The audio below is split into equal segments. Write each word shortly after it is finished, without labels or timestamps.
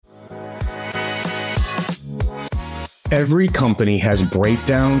Every company has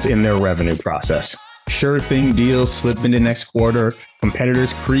breakdowns in their revenue process. Sure thing deals slip into next quarter,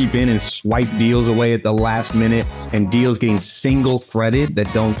 competitors creep in and swipe deals away at the last minute, and deals getting single threaded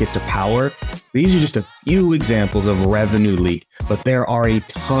that don't get to power. These are just a few examples of revenue leak, but there are a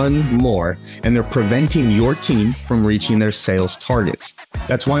ton more, and they're preventing your team from reaching their sales targets.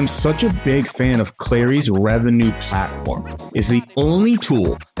 That's why I'm such a big fan of Clari's revenue platform. It's the only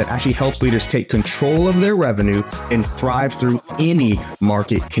tool that actually helps leaders take control of their revenue and thrive through any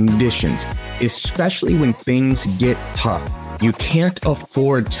market conditions, especially when things get tough. You can't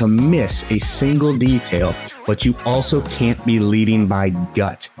afford to miss a single detail, but you also can't be leading by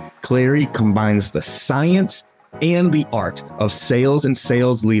gut. Clari combines the science and the art of sales and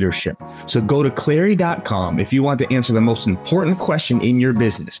sales leadership. So go to Clari.com if you want to answer the most important question in your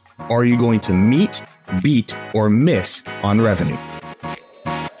business. Are you going to meet, beat, or miss on revenue?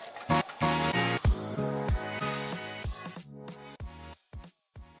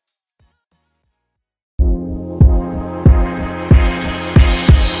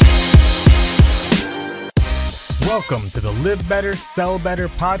 Welcome to the Live Better, Sell Better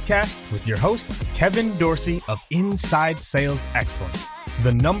podcast with your host, Kevin Dorsey of Inside Sales Excellence,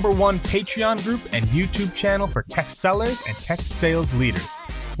 the #1 Patreon group and YouTube channel for tech sellers and tech sales leaders,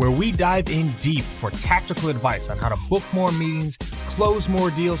 where we dive in deep for tactical advice on how to book more meetings, close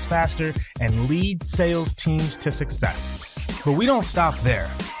more deals faster, and lead sales teams to success. But we don't stop there.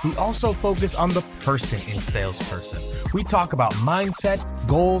 We also focus on the person in salesperson. We talk about mindset,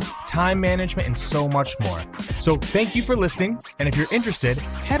 goals, time management, and so much more. So thank you for listening. And if you're interested,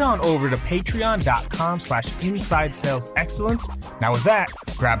 head on over to patreon.com/inside sales excellence. Now with that,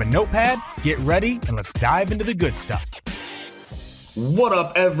 grab a notepad, get ready, and let's dive into the good stuff. What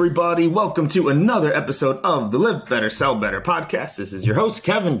up, everybody? Welcome to another episode of the Live Better, Sell Better podcast. This is your host,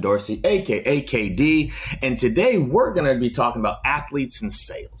 Kevin Dorsey, aka KD, and today we're going to be talking about athletes in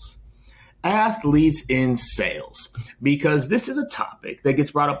sales. Athletes in sales, because this is a topic that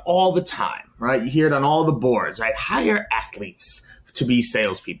gets brought up all the time, right? You hear it on all the boards, right? Hire athletes to be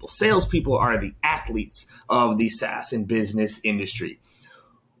salespeople. Salespeople are the athletes of the SaaS and business industry,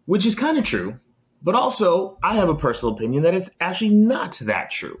 which is kind of true. But also, I have a personal opinion that it's actually not that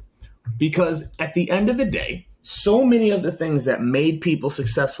true, because at the end of the day, so many of the things that made people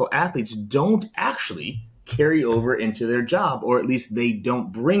successful athletes don't actually carry over into their job, or at least they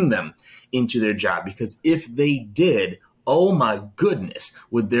don't bring them into their job, because if they did, oh my goodness,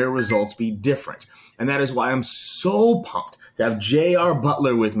 would their results be different? And that is why I'm so pumped to have J.R.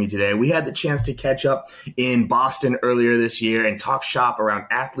 Butler with me today. We had the chance to catch up in Boston earlier this year and talk shop around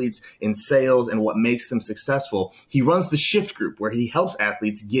athletes in sales and what makes them successful. He runs the Shift Group, where he helps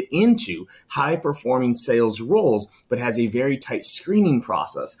athletes get into high-performing sales roles, but has a very tight screening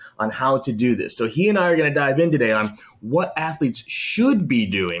process on how to do this. So he and I are going to dive in today on what athletes should be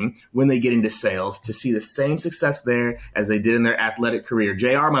doing when they get into sales to see the same success there as they did in their athletic career.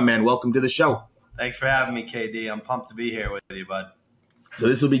 JR, my man, welcome to the show. Thanks for having me, KD. I'm pumped to be here with you, bud. So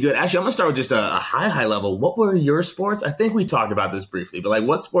this will be good. Actually, I'm going to start with just a high level. What were your sports? I think we talked about this briefly, but like,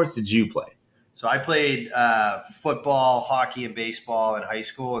 what sports did you play? So I played football, hockey, and baseball in high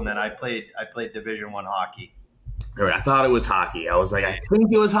school, and then I played Division I hockey. All right, I thought it was hockey. I was like, I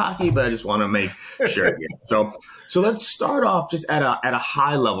think it was hockey, but I just want to make sure. Yeah. So let's start off just at a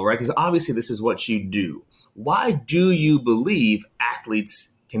high level, right? Because obviously this is what you do. Why do you believe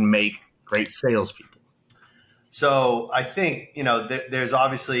athletes can make great salespeople? So I think, there's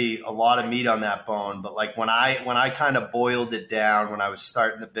obviously a lot of meat on that bone, but like when I kind of boiled it down when I was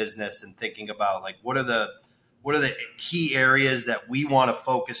starting the business and thinking about like what are the key areas that we want to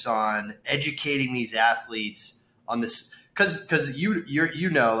focus on educating these athletes on this, because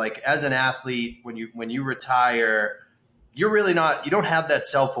like as an athlete, when you retire, you're really not, you don't have that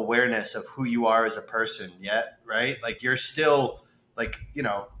self-awareness of who you are as a person yet, right? Like you're still like,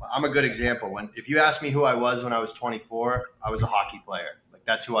 I'm a good example. If you ask me who I was when I was 24, I was a hockey player. Like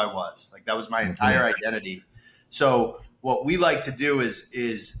that's who I was. Like that was my entire identity. So what we like to do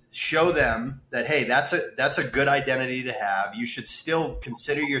is show them that, hey, that's a good identity to have. You should still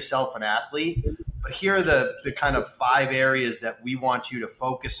consider yourself an athlete, but here are the kind of 5 areas that we want you to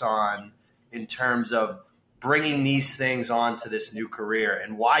focus on in terms of bringing these things onto this new career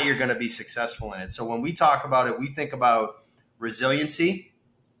and why you're going to be successful in it. So when we talk about it, we think about resiliency,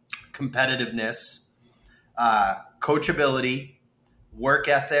 competitiveness, coachability, work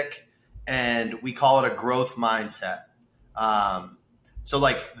ethic, and we call it a growth mindset. So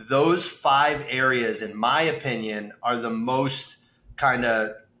like those 5 areas, in my opinion, are the most kind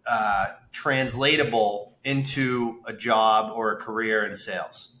of translatable into a job or a career in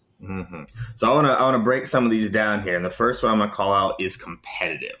sales. Mm-hmm. So I want to break some of these down here. And the first one I'm going to call out is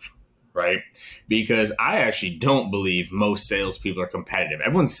competitive, right? Because I actually don't believe most salespeople are competitive.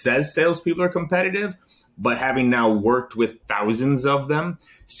 Everyone says salespeople are competitive, but having now worked with thousands of them,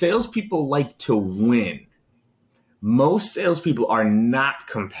 salespeople like to win. Most salespeople are not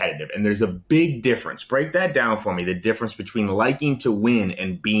competitive, and there's a big difference. Break that down for me, the difference between liking to win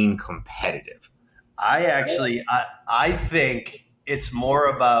and being competitive. I think it's more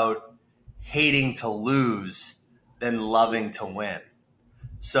about hating to lose than loving to win.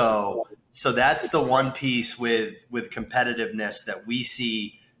 So that's the one piece with competitiveness that we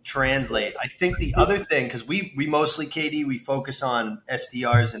see translate. I think the other thing, because we mostly, KD, we focus on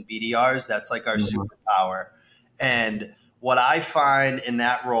SDRs and BDRs. That's like our superpower. And what I find in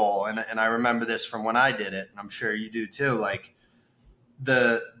that role, and I remember this from when I did it, and I'm sure you do too, like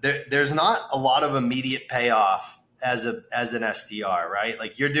there's not a lot of immediate payoff as an SDR, right?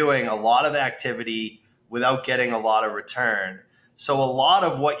 Like you're doing a lot of activity without getting a lot of return. So a lot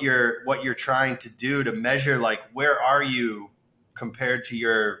of what you're trying to do to measure, like, where are you compared to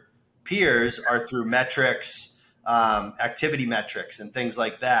your peers, are through metrics, activity metrics and things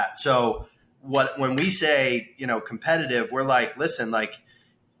like that. So when we say, competitive, we're like, listen, like,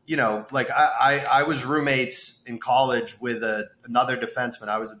 like I was roommates in college with another defenseman.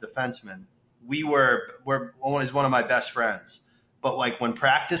 I was a defenseman. We're always one of my best friends. But like when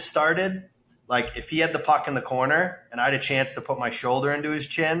practice started, like if he had the puck in the corner and I had a chance to put my shoulder into his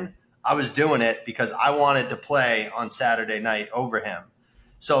chin, I was doing it because I wanted to play on Saturday night over him.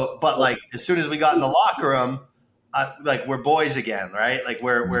 So, but like as soon as we got in the locker room, like we're boys again, right? Like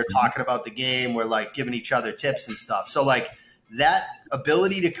we're talking about the game. We're like giving each other tips and stuff. So like that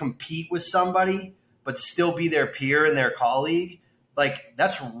ability to compete with somebody, but still be their peer and their colleague, like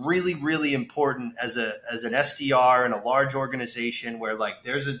that's really, really important as an SDR in a large organization where like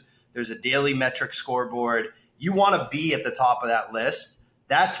there's a daily metric scoreboard. You want to be at the top of that list.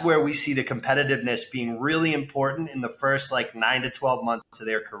 That's where we see the competitiveness being really important in the first like 9 to 12 months of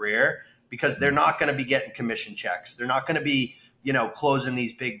their career, because they're not going to be getting commission checks. They're not going to be, closing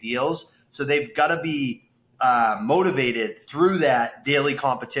these big deals. So they've got to be motivated through that daily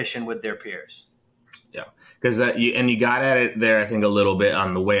competition with their peers. Yeah, because you got at it there, I think, a little bit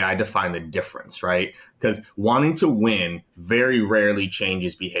on the way I define the difference, right? Because wanting to win very rarely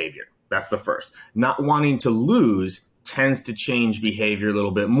changes behavior. That's the first. Not wanting to lose tends to change behavior a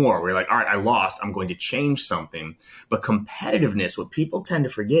little bit more. We're like, all right, I lost, I'm going to change something. But competitiveness, what people tend to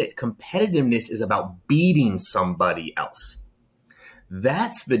forget, competitiveness is about beating somebody else.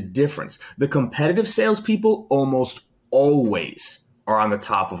 That's the difference. The competitive salespeople almost always are on the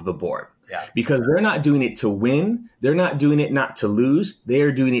top of the board. Yeah. Because they're not doing it to win. They're not doing it not to lose. They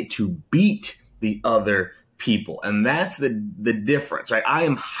are doing it to beat the other people. And that's the difference, right? I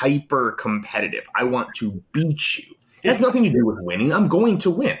am hyper competitive. I want to beat you. It has nothing to do with winning. I'm going to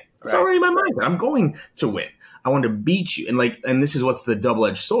win. It's already in my mind. I'm going to win. I want to beat you. And this is what's the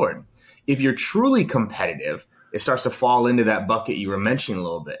double-edged sword. If you're truly competitive, it starts to fall into that bucket you were mentioning a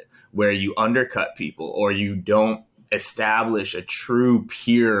little bit, where you undercut people or you don't establish a true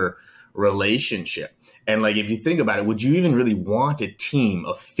peer relationship. And like, if you think about it, would you even really want a team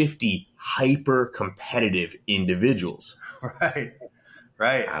of 50 hyper competitive individuals?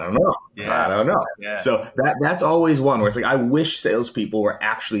 Right. I don't know. Yeah. I don't know. Yeah. So that's always one where it's like, I wish salespeople were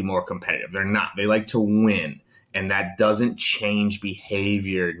actually more competitive. They're not. They like to win. And that doesn't change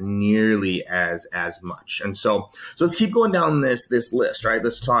behavior nearly as much. And so let's keep going down this list, right?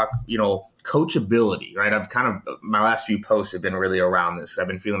 Let's talk, coachability, right? I've my last few posts have been really around this. I've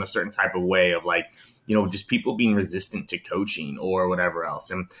been feeling a certain type of way of like, just people being resistant to coaching or whatever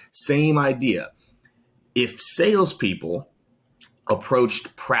else. And same idea. If salespeople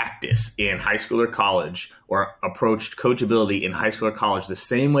approached practice in high school or college, or approached coachability in high school or college the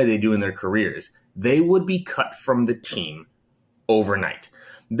same way they do in their careers, they would be cut from the team overnight.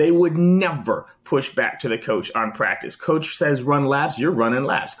 They would never push back to the coach on practice. Coach says run laps, you're running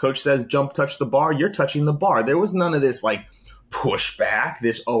laps. Coach says jump, touch the bar, you're touching the bar. There was none of this like pushback,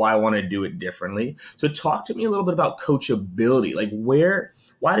 this, I want to do it differently. So talk to me a little bit about coachability. Like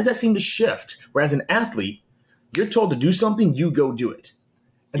why does that seem to shift? Whereas an athlete, you're told to do something, you go do it.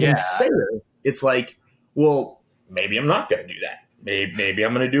 And then sales, it's like, well, maybe I'm not going to do that. Maybe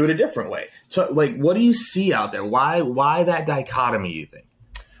I'm going to do it a different way. So like, what do you see out there? Why that dichotomy, you think?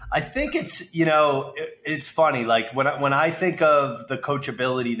 I think it's funny. Like when I think of the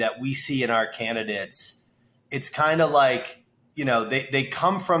coachability that we see in our candidates, it's kind of like, they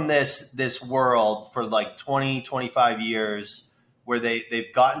come from this world for like 20, 25 years where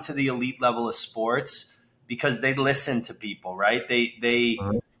they've gotten to the elite level of sports because they listen to people, right?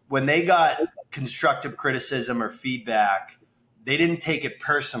 when they got constructive criticism or feedback, they didn't take it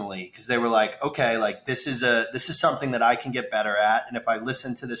personally because they were like, okay, like this is something that I can get better at. And if I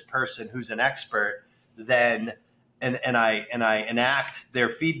listen to this person who's an expert, then and I enact their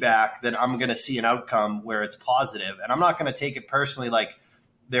feedback, then I'm going to see an outcome where it's positive. And I'm not going to take it personally like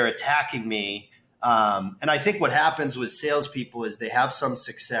they're attacking me. And I think what happens with salespeople is they have some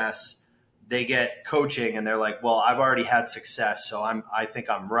success, they get coaching, and they're like, well, I've already had success, so I think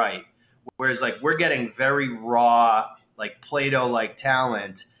I'm right. Whereas like we're getting very raw, like Play-Doh-like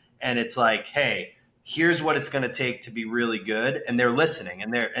talent, and it's like, hey, here's what it's going to take to be really good, and they're listening,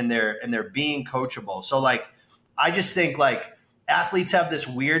 and they're being coachable. So like, I just think like athletes have this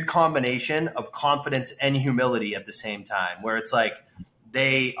weird combination of confidence and humility at the same time, where it's like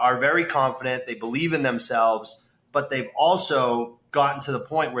they are very confident, they believe in themselves, but they've also gotten to the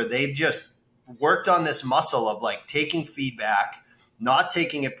point where they've just worked on this muscle of like taking feedback, not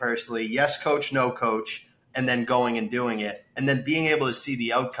taking it personally, yes coach, no coach, and then going and doing it, and then being able to see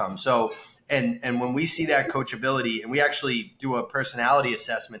the outcome. So, and when we see that coachability, and we actually do a personality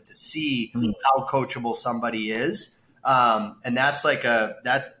assessment to see how coachable somebody is, and that's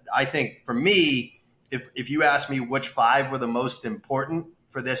I think for me, if you ask me which 5 were the most important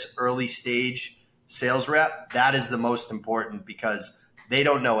for this early stage sales rep, that is the most important because they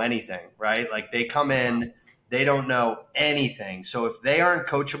don't know anything, right? Like they come in, they don't know anything. So if they aren't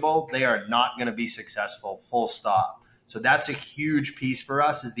coachable, they are not going to be successful, full stop. So that's a huge piece for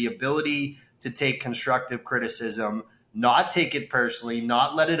us, is the ability to take constructive criticism, not take it personally,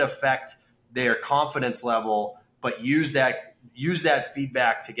 not let it affect their confidence level, but use that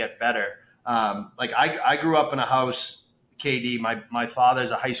feedback to get better. Like I grew up in a house, KD, my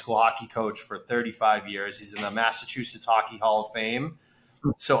father's a high school hockey coach for 35 years. He's in the Massachusetts Hockey Hall of Fame.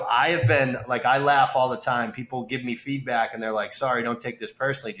 So I have been like, I laugh all the time. People give me feedback and they're like, sorry, don't take this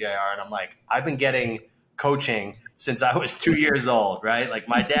personally, JR. And I'm like, I've been getting coaching since I was 2 years old, right? Like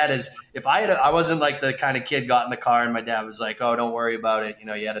my dad is, I wasn't like the kind of kid got in the car and my dad was like, oh, don't worry about it. You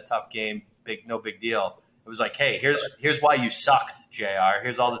know, you had a tough game, no big deal. It was like, hey, here's why you sucked, JR.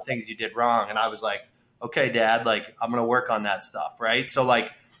 Here's all the things you did wrong. And I was like, okay, Dad, like I'm going to work on that stuff, right? So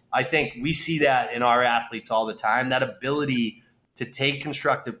like, I think we see that in our athletes all the time, that ability to take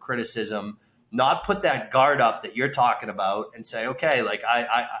constructive criticism, not put that guard up that you're talking about and say, okay, like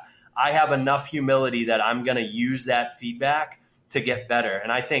I have enough humility that I'm going to use that feedback to get better.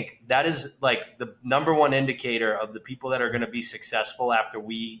 And I think that is like the number one indicator of the people that are going to be successful after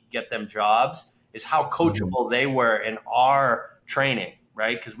we get them jobs is how coachable they were in our training,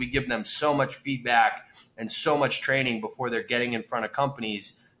 right? Because we give them so much feedback and so much training before they're getting in front of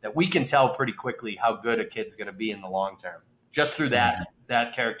companies that we can tell pretty quickly how good a kid's going to be in the long term, just through that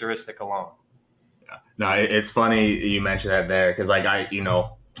characteristic alone. Yeah. No, it's funny you mentioned that there because like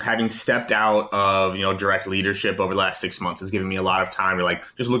having stepped out of, direct leadership over the last 6 months has given me a lot of time to like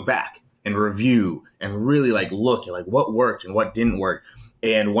just look back and review and really like look at like what worked and what didn't work.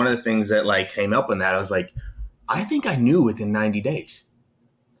 And one of the things that like came up in that, I was like, I think I knew within 90 days.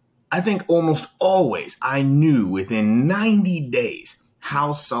 I think almost always I knew within 90 days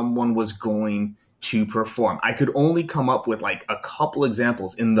how someone was going to perform. I could only come up with like a couple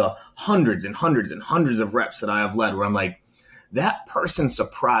examples in the hundreds and hundreds and hundreds of reps that I have led where I'm like, that person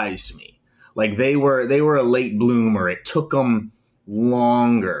surprised me. Like they were a late bloomer. It took them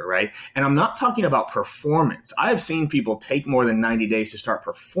longer, right? And I'm not talking about performance. I've seen people take more than 90 days to start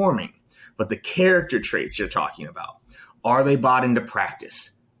performing, but the character traits you're talking about, are they bought into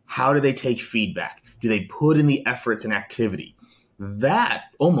practice? How do they take feedback? Do they put in the efforts and activity? That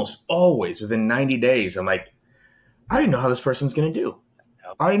almost always within 90 days, I'm like, I already know how this person's going to do.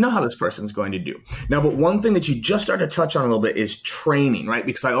 I already know how this person's going to do. Now, but one thing that you just started to touch on a little bit is training, right?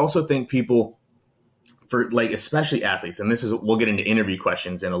 Because I also think people, for like, especially athletes, and this is, we'll get into interview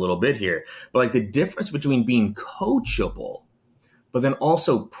questions in a little bit here, but like the difference between being coachable, but then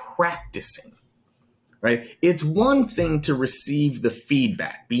also practicing, right? It's one thing to receive the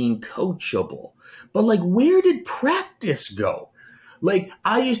feedback, being coachable, but like, where did practice go? Like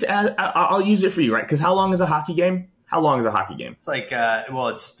I used to add, I'll use it for you, right? Because how long is a hockey game? How long is a hockey game? It's like,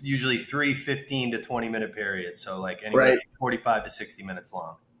 it's usually 3 15 to 20 minute periods. So like anywhere 45 to 60 minutes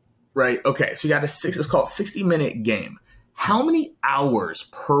long. Right. Okay. So you got let's call it 60-minute game. How many hours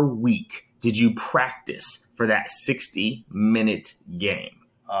per week did you practice for that 60-minute game?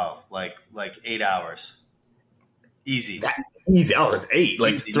 Oh, like 8 hours. Easy. That's easy. Oh, it's 8.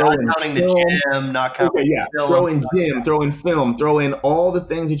 Like easy. Not counting the gym, not counting film. Throw in gym, throw in film, throw in all the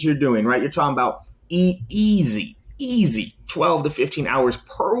things that you're doing, right? You're talking about easy 12 to 15 hours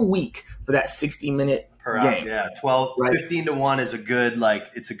per week for that 60-minute per game. Yeah, 12, right? 15 to 1 is a good,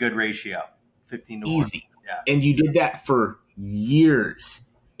 it's a good ratio. 15 to Easy. 1. Yeah. And you did that for years.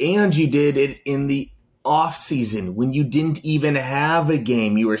 And you did it in the off season when you didn't even have a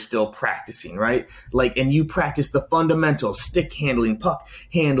game. You were still practicing, right? And you practiced the fundamentals, stick handling, puck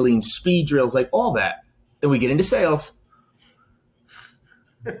handling, speed drills, all that. Then we get into sales.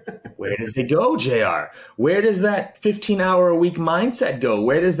 Where does it go, JR? Where does that 15-hour-a-week mindset go?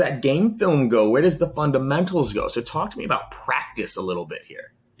 Where does that game film go? Where does the fundamentals go? So talk to me about practice a little bit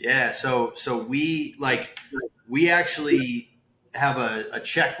here. Yeah, so we actually have a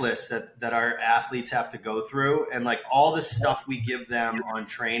checklist that our athletes have to go through, and all the stuff we give them on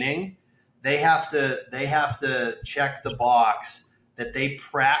training, they have to check the box that they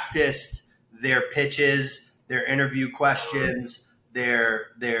practiced their pitches, their interview questions, their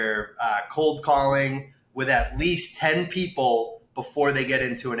cold calling with at least 10 people before they get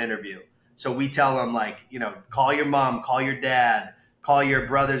into an interview. So we tell them call your mom, call your dad, call your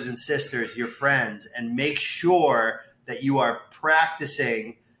brothers and sisters, your friends, and make sure that you are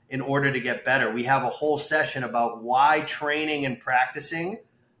practicing in order to get better. We have a whole session about why training and practicing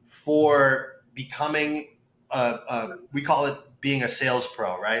for becoming we call it being a sales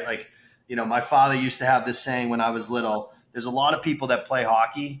pro, right? My father used to have this saying when I was little, there's a lot of people that play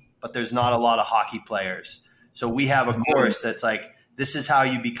hockey, but there's not a lot of hockey players. So we have a course that's this is how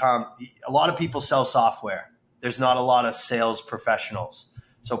you become. A lot of people sell software. There's not a lot of sales professionals.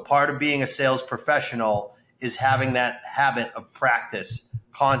 So part of being a sales professional is having that habit of practice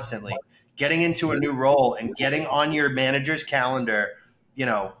constantly, getting into a new role and getting on your manager's calendar,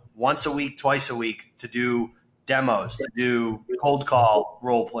 once a week, twice a week to do demos, to do cold call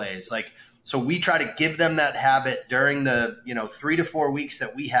role plays. So we try to give them that habit during the, 3 to 4 weeks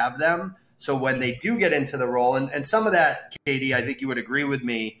that we have them. So when they do get into the role, and some of that, Katie, I think you would agree with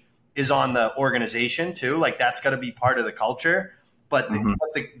me, is on the organization too. That's got to be part of the culture. But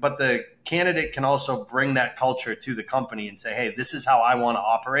the candidate can also bring that culture to the company and say, hey, this is how I want to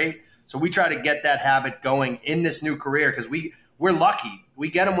operate. So we try to get that habit going in this new career because we're lucky. We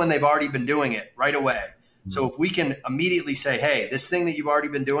get them when they've already been doing it right away. So if we can immediately say, hey, this thing that you've already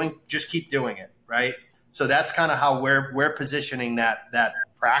been doing, just keep doing it, right? So that's kind of how we're positioning that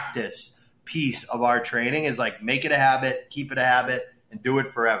practice piece of our training is make it a habit, keep it a habit, and do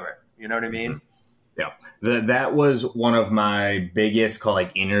it forever. You know what I mean? Yeah, that was one of my biggest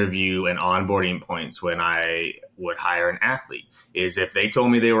interview and onboarding points when I would hire an athlete is if they told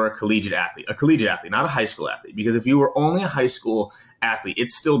me they were a collegiate athlete, not a high school athlete. Because if you were only a high school athlete,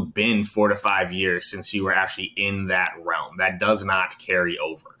 it's still been 4 to 5 years since you were actually in that realm. That does not carry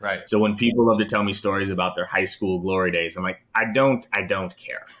over. Right. So when people love to tell me stories about their high school glory days, I'm like, I don't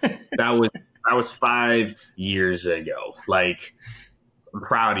care. That was 5 years ago. I'm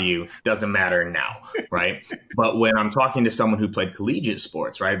proud of you. Doesn't matter now, right? But when I'm talking to someone who played collegiate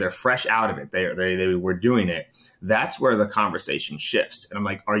sports, right, they're fresh out of it. They were doing it. That's where the conversation shifts. And I'm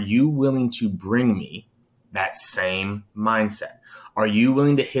like, are you willing to bring me that same mindset? Are you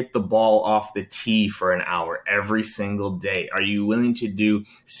willing to hit the ball off the tee for an hour every single day? Are you willing to do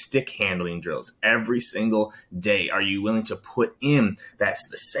stick handling drills every single day? Are you willing to put in that's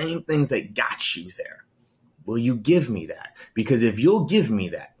the same things that got you there? Will you give me that? Because if you'll give me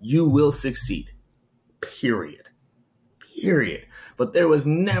that, you will succeed. Period. But there was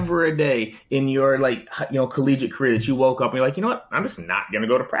never a day in your collegiate career that you woke up and you're like, you know what? I'm just not going to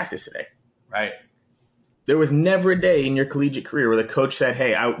go to practice today. Right. There was never a day in your collegiate career where the coach said,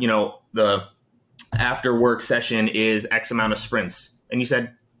 hey, the after work session is X amount of sprints. And you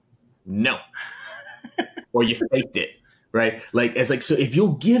said, no. Or you faked it, right? So if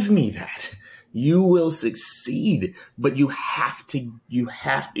you'll give me that, you will succeed, but you have to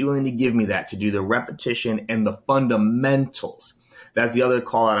be willing to give me that to do the repetition and the fundamentals. That's the other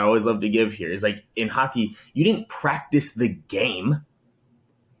call out I always love to give here is in hockey, you didn't practice the game.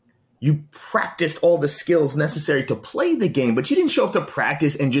 You practiced all the skills necessary to play the game, but you didn't show up to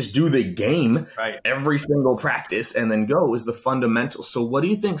practice and just do the game every single practice and then go. It was the fundamentals. So what do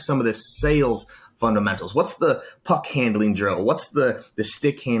you think some of the sales fundamentals? What's the puck handling drill? What's the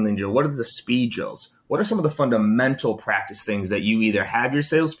stick handling drill? What are the speed drills? What are some of the fundamental practice things that you either have your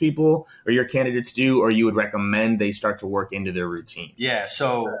salespeople or your candidates do, or you would recommend they start to work into their routine? Yeah,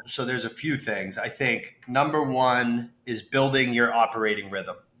 so there's a few things. I think number one is building your operating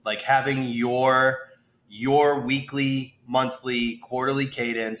rhythm, having your weekly, monthly, quarterly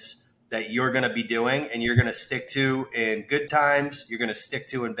cadence that you're going to be doing and you're going to stick to in good times, you're going to stick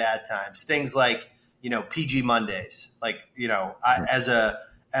to in bad times. Things like, PG Mondays, as a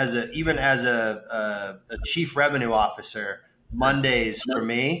chief revenue officer, Mondays for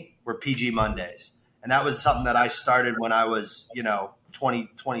me were PG Mondays. And that was something that I started when I was, 20,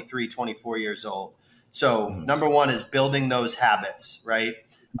 23, 24 years old. So number one is building those habits, right?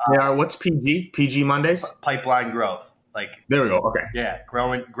 What's PG? PG Mondays? Pipeline growth. Like, there we go. Okay. Yeah.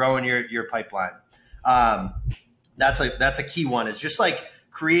 Growing your pipeline. That's a key one, is just like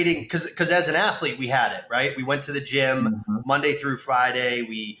creating, because as an athlete, we had it, right? We went to the gym Monday through Friday.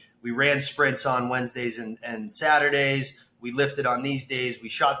 We ran sprints on Wednesdays and Saturdays. We lifted on these days. We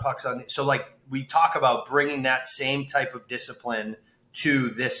shot pucks on. So like we talk about bringing that same type of discipline to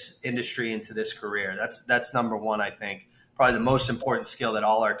this industry and to this career. That's number one, I think. Probably the most important skill that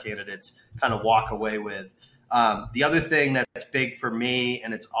all our candidates kind of walk away with. The other thing that's big for me,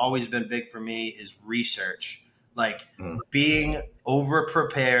 and it's always been big for me, is research. Like being over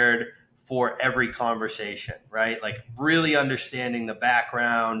prepared for every conversation, right? Like really understanding the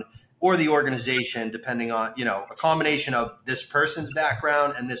background or the organization, depending on, a combination of this person's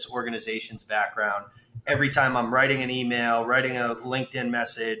background and this organization's background. Every time I'm writing an email, writing a LinkedIn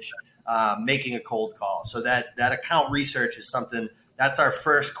message, making a cold call. So that account research is something, that's our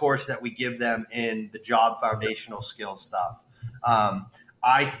first course that we give them in the job foundational skills stuff.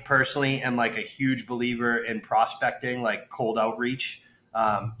 I personally am like a huge believer in prospecting, like cold outreach,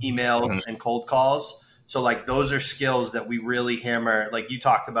 email and cold calls. So like those are skills that we really hammer. Like you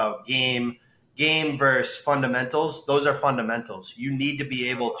talked about game versus fundamentals. Those are fundamentals. You need to be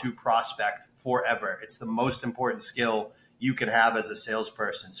able to prospect forever. It's the most important skill you can have as a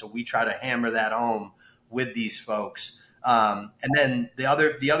salesperson. So we try to hammer that home with these folks. And then the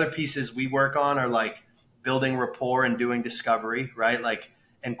other pieces we work on are like building rapport and doing discovery, right? Like,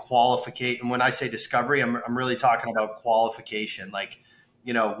 and qualification. And when I say discovery, I'm really talking about qualification. Like,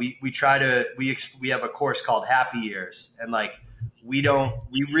 we have a course called Happy Years, and like, we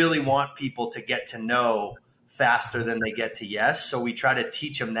really want people to get to know faster than they get to yes. So we try to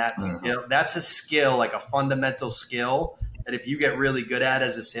teach them that skill. That's a skill, like a fundamental skill that if you get really good at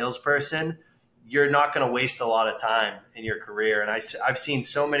as a salesperson, you're not going to waste a lot of time in your career. And I've seen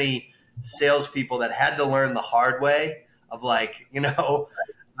so many salespeople that had to learn the hard way of like,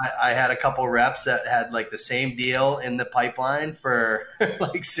 I had a couple reps that had like the same deal in the pipeline for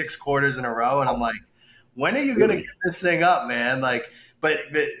like 6 quarters in a row. And I'm like, when are you going to get this thing up, man? Like, but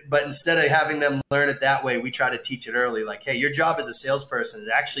instead of having them learn it that way, we try to teach it early. Like, hey, your job as a salesperson is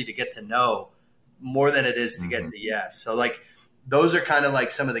actually to get to know more than it is to get to yes. So like, those are kind of like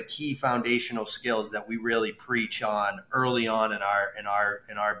some of the key foundational skills that we really preach on early on in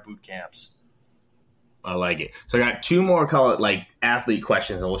our boot camps. I like it. So I got 2 more like athlete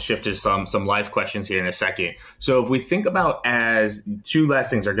questions, and we'll shift to some life questions here in a second. So if we think about as 2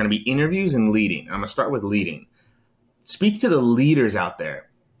 last things are going to be interviews and leading. I'm going to start with leading. Speak to the leaders out there.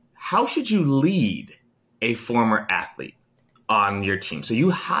 How should you lead a former athlete on your team? So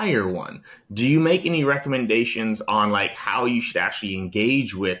you hire one. Do you make any recommendations on like how you should actually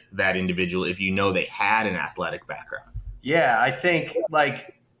engage with that individual if you know they had an athletic background? Yeah, I think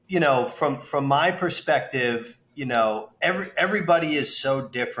like, from my perspective, everybody is so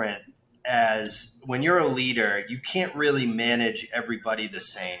different. As when you're a leader, you can't really manage everybody the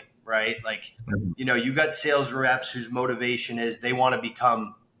same, right? Like, you got sales reps whose motivation is they want to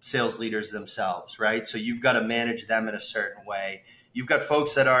become sales leaders themselves, right? So you've got to manage them in a certain way. You've got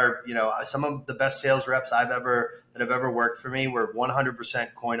folks that are, some of the best sales reps that have ever worked for me were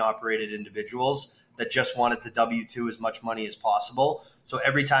 100% coin operated individuals that just wanted to W-2 as much money as possible. So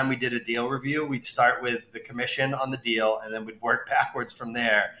every time we did a deal review, we'd start with the commission on the deal, and then we'd work backwards from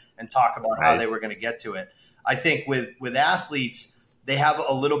there and talk about how they were going to get to it. I think with athletes, they have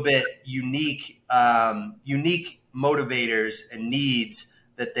a little bit unique motivators and needs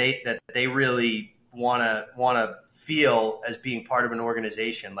that they really want to feel as being part of an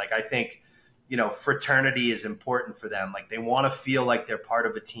organization. Like I think, fraternity is important for them. Like they want to feel like they're part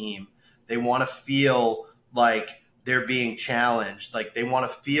of a team. They want to feel like they're being challenged. Like they want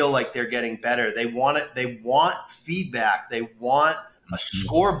to feel like they're getting better. They want feedback. They want a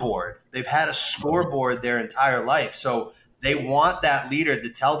scoreboard. They've had a scoreboard their entire life. So they want that leader to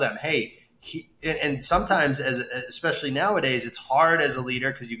tell them, hey, and sometimes especially nowadays, it's hard as a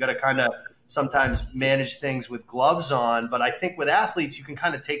leader because you got to kind of sometimes manage things with gloves on. But I think with athletes, you can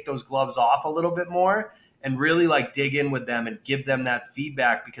kind of take those gloves off a little bit more and really like dig in with them and give them that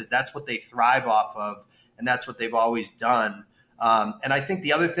feedback, because that's what they thrive off of. And that's what they've always done. And I think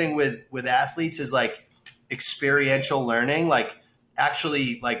the other thing with athletes is like experiential learning, like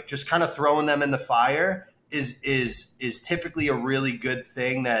actually like just kind of throwing them in the fire is typically a really good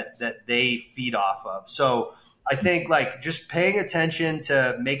thing that they feed off of. So I think like just paying attention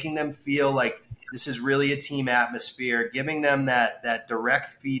to making them feel like this is really a team atmosphere, giving them that direct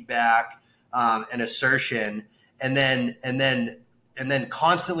feedback, and assertion, and then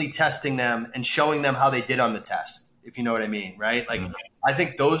constantly testing them and showing them how they did on the test, if you know what I mean, right? Like, I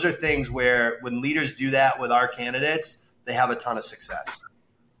think those are things where when leaders do that with our candidates, they have a ton of success.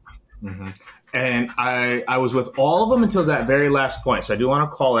 Mm-hmm. And I was with all of them until that very last point. So I do want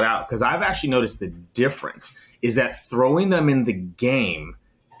to call it out because I've actually noticed the difference is that throwing them in the game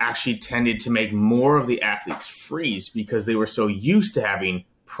actually tended to make more of the athletes freeze because they were so used to having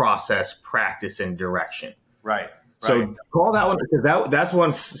process, practice, and direction. Right. So call that one because that's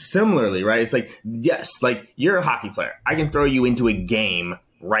one similarly, right? It's like, yes, like you're a hockey player. I can throw you into a game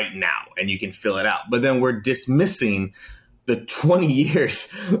right now and you can fill it out. But then we're dismissing the 20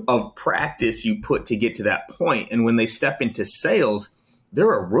 years of practice you put to get to that point. And when they step into sales,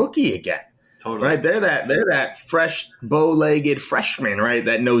 they're a rookie again. Totally. Right. They're that fresh bow-legged freshman, right?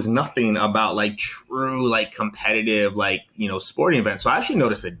 That knows nothing about like true, like competitive, like, sporting events. So I actually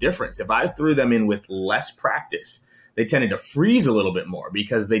noticed a difference. If I threw them in with less practice, they tended to freeze a little bit more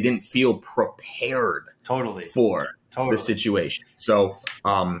because they didn't feel prepared for the situation. So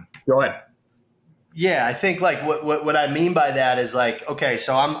go ahead. Yeah, I think like what I mean by that is like, okay,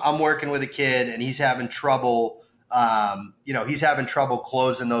 so I'm working with a kid and he's having trouble. He's having trouble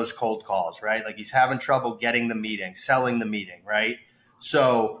closing those cold calls, right? Like he's having trouble getting the meeting, selling the meeting, right?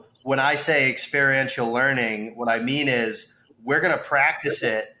 So when I say experiential learning, what I mean is we're going to practice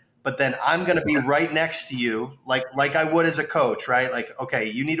it, but then I'm going to be right next to you, like I would as a coach, right? Like, okay,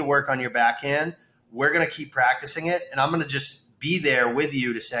 you need to work on your backhand. We're going to keep practicing it. And I'm going to just be there with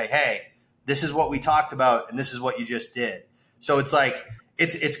you to say, hey, this is what we talked about. And this is what you just did. So it's like,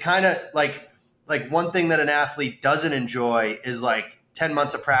 it's kind of like one thing that an athlete doesn't enjoy is like 10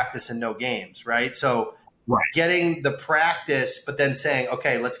 months of practice and no games, right? So getting the practice, but then saying,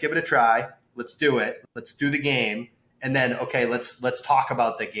 okay, let's give it a try. Let's do it. Let's do the game. And then, okay, let's talk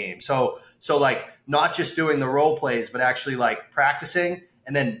about the game. So like not just doing the role plays, but actually like practicing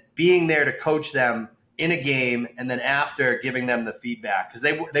and then being there to coach them in a game. And then after giving them the feedback because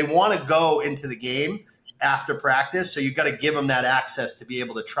they want to go into the game after practice. So you've got to give them that access to be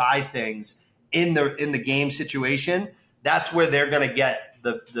able to try things in the game situation. That's where they're going to get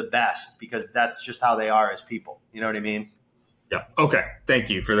the best because that's just how they are as people. You know what I mean? Yeah. Okay. Thank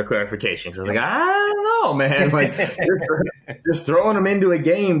you for the clarification. Because I was like, I don't know, man. Like just throwing them into a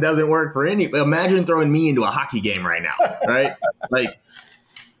game doesn't work for any. Imagine throwing me into a hockey game right now, right? Like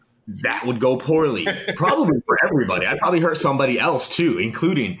that would go poorly, probably for everybody. I'd probably hurt somebody else too,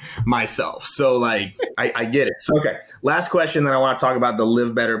 including myself. So like, I get it. So, okay. Last question that I want to talk about the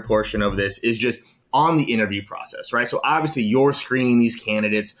live better portion of this is just on the interview process, right? So obviously you're screening these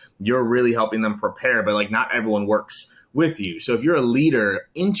candidates, you're really helping them prepare, but like not everyone works with you. So if you're a leader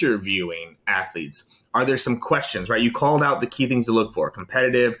interviewing athletes, are there some questions, right? You called out the key things to look for: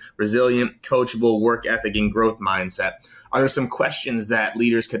 competitive, resilient, coachable, work ethic, and growth mindset. Are there some questions that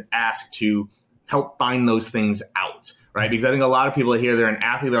leaders could ask to help find those things out, right? Because I think a lot of people hear they're an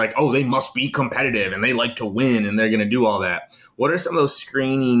athlete, they're like, oh, they must be competitive and they like to win and they're going to do all that. What are some of those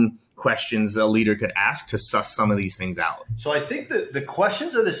screening questions a leader could ask to suss some of these things out? So I think the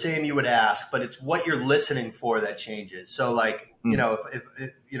questions are the same you would ask, but it's what you're listening for that changes. So like,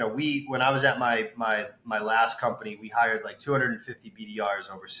 if when I was at my last company, we hired like 250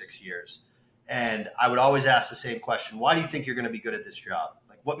 BDRs over 6 years. And I would always ask the same question. Why do you think you're going to be good at this job?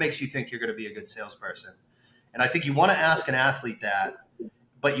 Like, what makes you think you're going to be a good salesperson? And I think you want to ask an athlete that,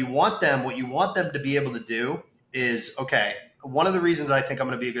 but what you want them to be able to do is, okay, one of the reasons I think I'm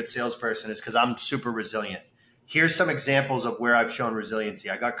going to be a good salesperson is because I'm super resilient. Here's some examples of where I've shown resiliency.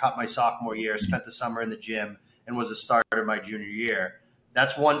 I got cut my sophomore year, spent the summer in the gym, and was a starter my junior year.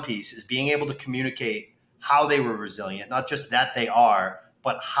 That's one piece, is being able to communicate how they were resilient, not just that they are,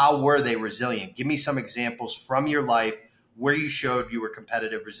 but how were they resilient? Give me some examples from your life where you showed you were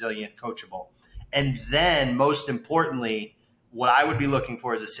competitive, resilient, coachable. And then most importantly, what I would be looking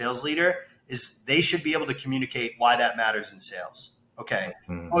for as a sales leader is they should be able to communicate why that matters in sales. Okay.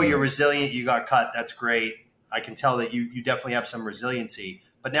 Mm-hmm. Oh, you're resilient. You got cut. That's great. I can tell that you definitely have some resiliency,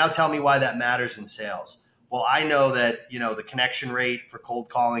 but now tell me why that matters in sales. Well, I know that, the connection rate for cold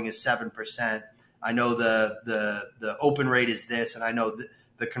calling is 7%. I know the open rate is this, and I know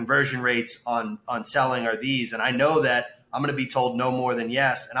the conversion rates on selling are these, and I know that I'm going to be told no more than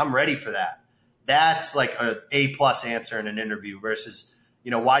yes, and I'm ready for that. That's like A+ answer in an interview versus,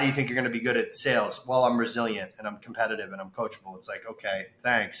 why do you think you're going to be good at sales? Well, I'm resilient and I'm competitive and I'm coachable. It's like, okay,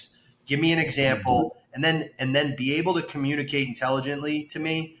 thanks. Give me an example, and then be able to communicate intelligently to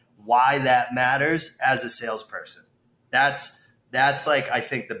me why that matters as a salesperson. That's like, I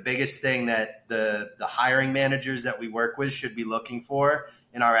think the biggest thing that the hiring managers that we work with should be looking for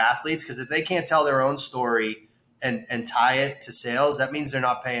in our athletes, because if they can't tell their own story and tie it to sales, that means they're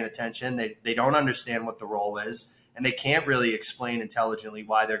not paying attention. They don't understand what the role is, and they can't really explain intelligently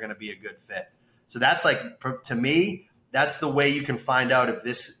why they're going to be a good fit. So that's like, to me, that's the way you can find out if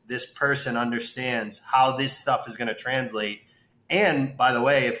this person understands how this stuff is going to translate. And by the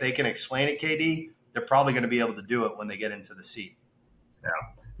way, if they can explain it, KD, they're probably going to be able to do it when they get into the seat. Yeah.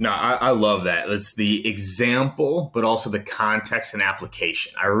 No, I love that. It's the example, but also the context and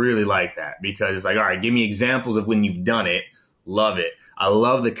application. I really like that, because it's like, all right, give me examples of when you've done it. Love it. I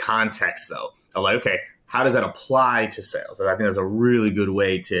love the context, though. I'm like, okay, how does that apply to sales? I think that's a really good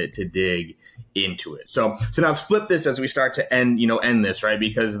way to dig into it. So now let's flip this as we start to end this, right?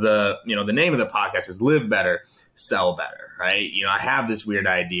 Because the name of the podcast is Live Better, Sell Better, right? I have this weird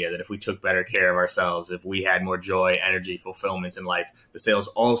idea that if we took better care of ourselves, if we had more joy, energy, fulfillment in life, the sales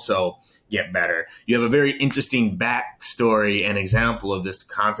also get better. You have a very interesting backstory and example of this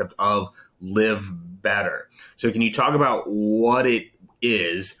concept of live better. So can you talk about what it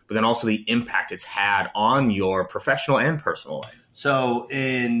is, but then also the impact it's had on your professional and personal life? So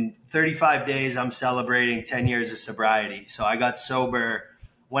in 35 days, I'm celebrating 10 years of sobriety. So I got sober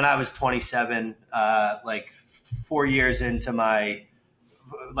when I was 27,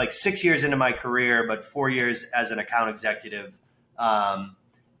 6 years into my career, but 4 years as an account executive.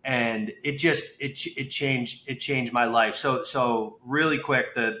 And it changed my life. So really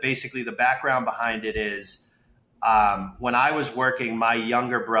quick, the background behind it is, when I was working, my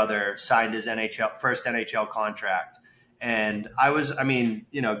younger brother signed his first NHL contract. And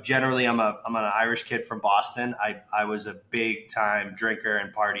generally I'm an Irish kid from Boston. I was a big time drinker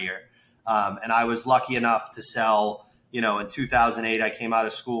and partier. And I was lucky enough to sell, in 2008, I came out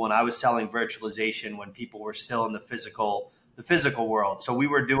of school and I was selling virtualization when people were still in the physical world. So we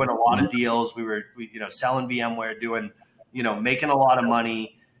were doing a lot of deals. We were selling VMware, making a lot of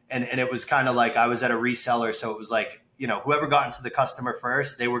money. And it was kind of like I was at a reseller. So it was like, whoever got into the customer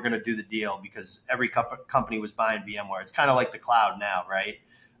first, they were going to do the deal, because every company was buying VMware. It's kind of like the cloud now, right?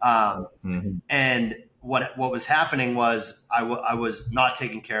 And what was happening was I was not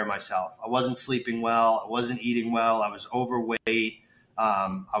taking care of myself. I wasn't sleeping well. I wasn't eating well. I was overweight.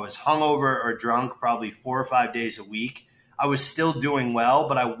 I was hungover or drunk probably 4 or 5 days a week. I was still doing well,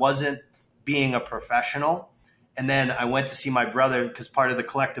 but I wasn't being a professional. And then I went to see my brother, because part of the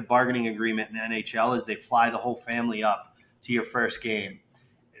collective bargaining agreement in the NHL is they fly the whole family up to your first game.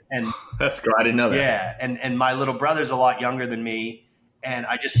 And that's good. I didn't know that. Yeah. And my little brother's a lot younger than me. And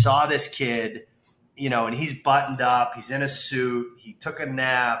I just saw this kid, and he's buttoned up, he's in a suit, he took a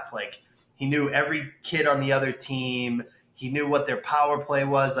nap, like he knew every kid on the other team. He knew what their power play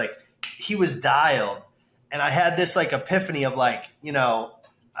was. Like, he was dialed. And I had this like epiphany of like,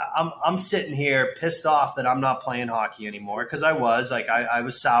 I'm sitting here pissed off that I'm not playing hockey anymore, because I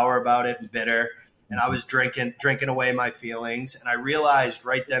was sour about it and bitter, and I was drinking away my feelings. And I realized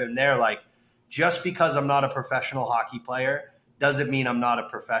right then and there, like, just because I'm not a professional hockey player doesn't mean I'm not a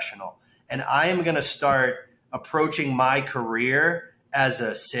professional. And I am going to start approaching my career as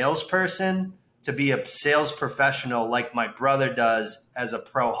a salesperson to be a sales professional like my brother does as a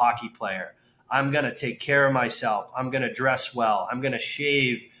pro hockey player. I'm going to take care of myself. I'm going to dress well. I'm going to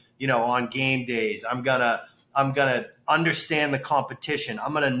shave, on game days. I'm going to understand the competition.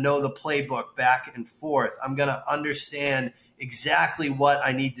 I'm going to know the playbook back and forth. I'm going to understand exactly what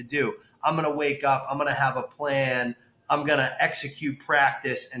I need to do. I'm going to wake up. I'm going to have a plan. I'm going to execute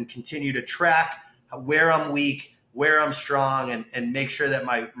practice and continue to track where I'm weak, where I'm strong, and make sure that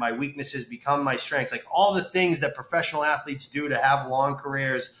my weaknesses become my strengths. Like all the things that professional athletes do to have long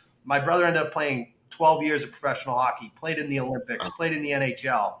careers. My brother ended up playing 12 years of professional hockey, played in the Olympics, played in the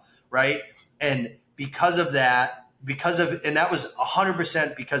NHL, right? And because of that, and that was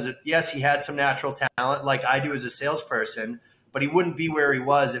 100% because of, yes, he had some natural talent like I do as a salesperson, but he wouldn't be where he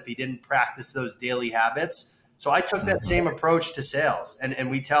was if he didn't practice those daily habits. So I took that same approach to sales,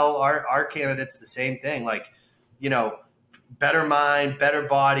 and we tell our candidates the same thing, like, better mind, better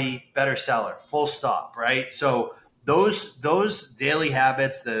body, better seller, full stop, right? So those daily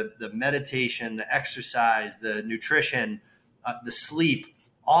habits, the meditation, the exercise, the nutrition, the sleep,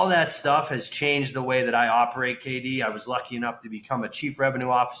 all that stuff has changed the way that I operate, KD. I was lucky enough to become a chief revenue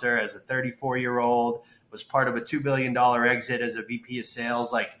officer as a 34-year-old, was part of a $2 billion exit as a VP of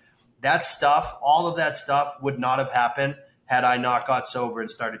sales. Like that stuff, all of that stuff would not have happened had I not got sober and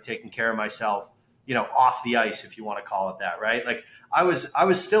started taking care of myself, off the ice, if you want to call it that, right? Like I was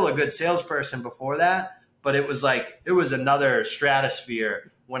still a good salesperson before that, but it was another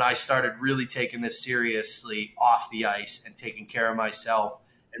stratosphere when I started really taking this seriously off the ice and taking care of myself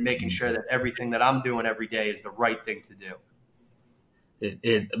and making sure that everything that I'm doing every day is the right thing to do.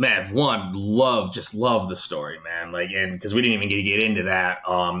 Man, just love the story, man. Like, and because we didn't even get into that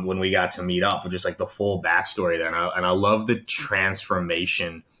when we got to meet up, but just like the full backstory there. And I love the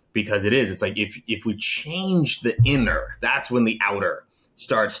transformation, because it's like if we change the inner, that's when the outer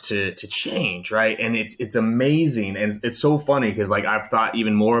starts to change, right? And it's amazing. And it's so funny because like I've thought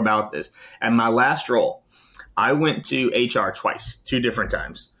even more about this. At my last role, I went to HR twice, 2 different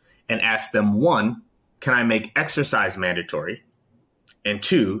times, and asked them, 1, can I make exercise mandatory? And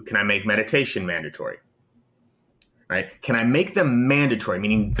 2, can I make meditation mandatory? Right? Can I make them mandatory,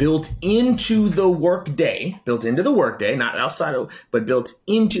 meaning built into the workday, not outside of, but built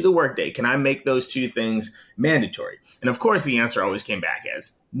into the workday? Can I make those 2 things mandatory? And of course, the answer always came back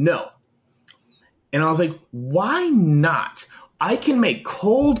as no. And I was like, why not? I can make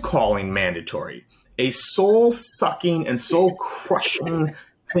cold calling mandatory, a soul sucking and soul crushing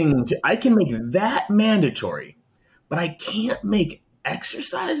thing. I can make that mandatory, but I can't make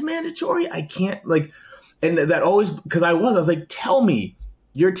exercise mandatory. I can't and that always, because I was like, tell me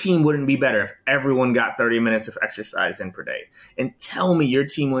your team wouldn't be better if everyone got 30 minutes of exercise in per day. And tell me your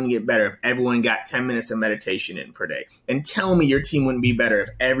team wouldn't get better if everyone got 10 minutes of meditation in per day. And tell me your team wouldn't be better if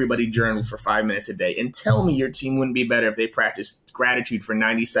everybody journaled for 5 minutes a day. And tell me your team wouldn't be better if they practiced gratitude for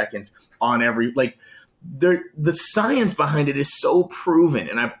 90 seconds on every, the science behind it is so proven.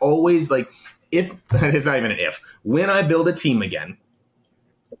 And I've always it's not even an if, when I build a team again,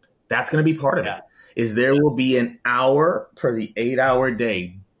 that's going to be part of it. Is there will be an hour per the 8-hour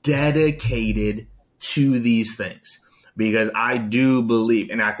day dedicated to these things, because I do believe,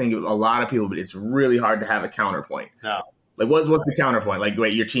 and I think a lot of people, but it's really hard to have a counterpoint. No. What's the counterpoint?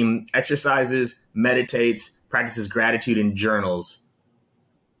 Wait, your team exercises, meditates, practices gratitude, and journals.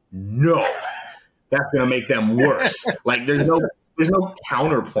 No, that's going to make them worse. There's no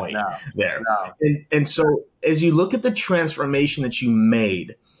counterpoint there. No. And so as you look at the transformation that you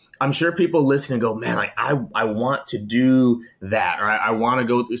made, I'm sure people listen and go, man, I want to do that, or I want to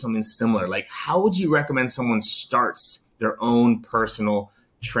go through something similar. How would you recommend someone starts their own personal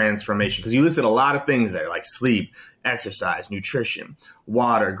transformation? Because you listed a lot of things there, like sleep, exercise, nutrition,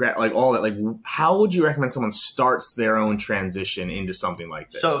 water, all that. How would you recommend someone starts their own transition into something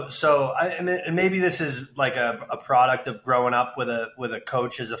like this? So maybe this is a product of growing up with a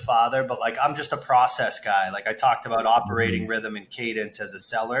coach as a father, but I'm just a process guy. I talked about operating rhythm and cadence as a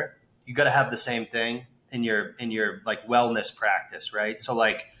seller. You got to have the same thing in your wellness practice, right? So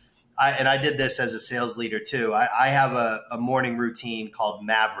I did this as a sales leader too. I have a morning routine called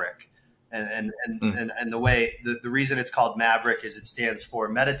Maverick. And the reason it's called Maverick is it stands for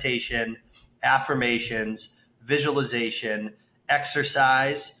meditation, affirmations, visualization,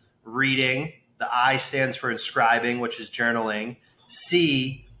 exercise, reading. The I stands for inscribing, which is journaling.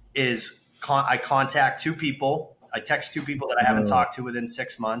 C is I contact 2 people. I text 2 people that I haven't talked to within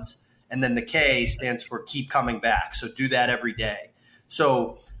 6 months. And then the K stands for keep coming back. So do that every day.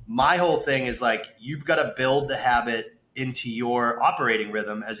 So my whole thing is you've got to build the habit into your operating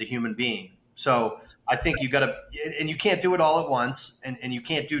rhythm as a human being. So I think you got to, and you can't do it all at once, and you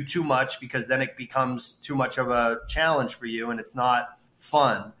can't do too much, because then it becomes too much of a challenge for you and it's not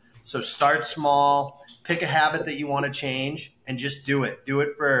fun. So start small, pick a habit that you want to change, and just do it. Do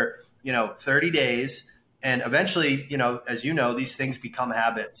it for, 30 days. And eventually, as you know, these things become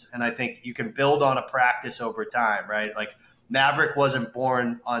habits. And I think you can build on a practice over time, right? Maverick wasn't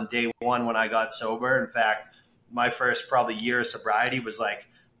born on day 1 when I got sober. In fact, my first probably year of sobriety was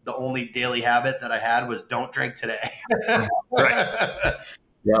the only daily habit that I had was don't drink today. Right.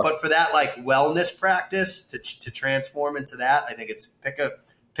 Yeah. But for that wellness practice to transform into that, I think it's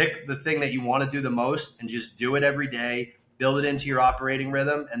pick the thing that you want to do the most and just do it every day. Build it into your operating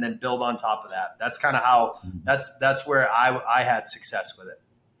rhythm, and then build on top of that. That's kind of how that's where I had success with it.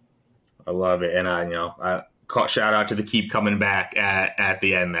 I love it. And I shout out to the keep coming back at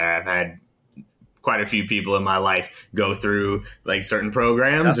the end there. I've had quite a few people in my life go through certain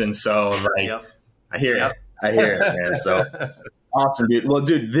programs. Yep. And so I hear it. I hear it, man. So awesome, dude. Well,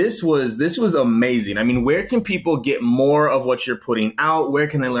 dude, this was amazing. I mean, where can people get more of what you're putting out? Where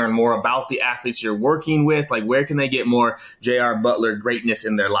can they learn more about the athletes you're working with? Where can they get more J.R. Butler greatness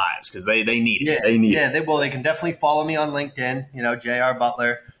in their lives? Because they need it. They need it. They can definitely follow me on LinkedIn, J.R.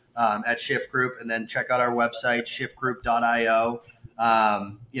 Butler at Shift Group, and then check out our website, shiftgroup.io.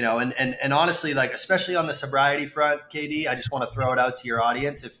 And honestly, especially on the sobriety front, KD, I just want to throw it out to your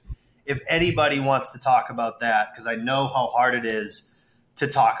audience. If anybody wants to talk about that, because I know how hard it is to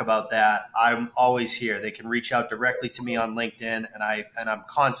talk about that, I'm always here. They can reach out directly to me on LinkedIn, and I'm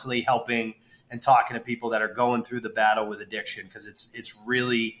constantly helping and talking to people that are going through the battle with addiction, because it's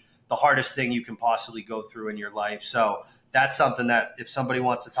really the hardest thing you can possibly go through in your life. So that's something that if somebody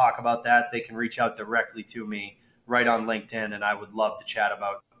wants to talk about that, they can reach out directly to me right on LinkedIn, and I would love to chat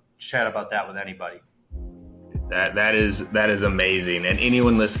about that with anybody. That is amazing. And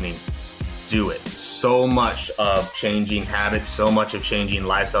anyone listening, do it. So much of changing habits, so much of changing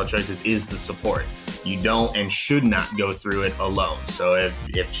lifestyle choices is the support. You don't and should not go through it alone. So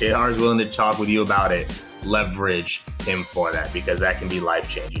if JR is willing to talk with you about it, leverage him for that, because that can be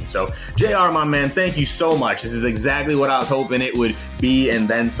life-changing. So JR, my man, thank you so much. This is exactly what I was hoping it would be, and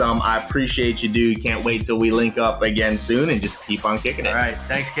then some. I appreciate you, dude. Can't wait till we link up again soon and just keep on kicking it. All right.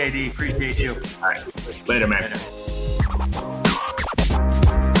 Thanks, KD. Appreciate you. All right. Later, man. Later.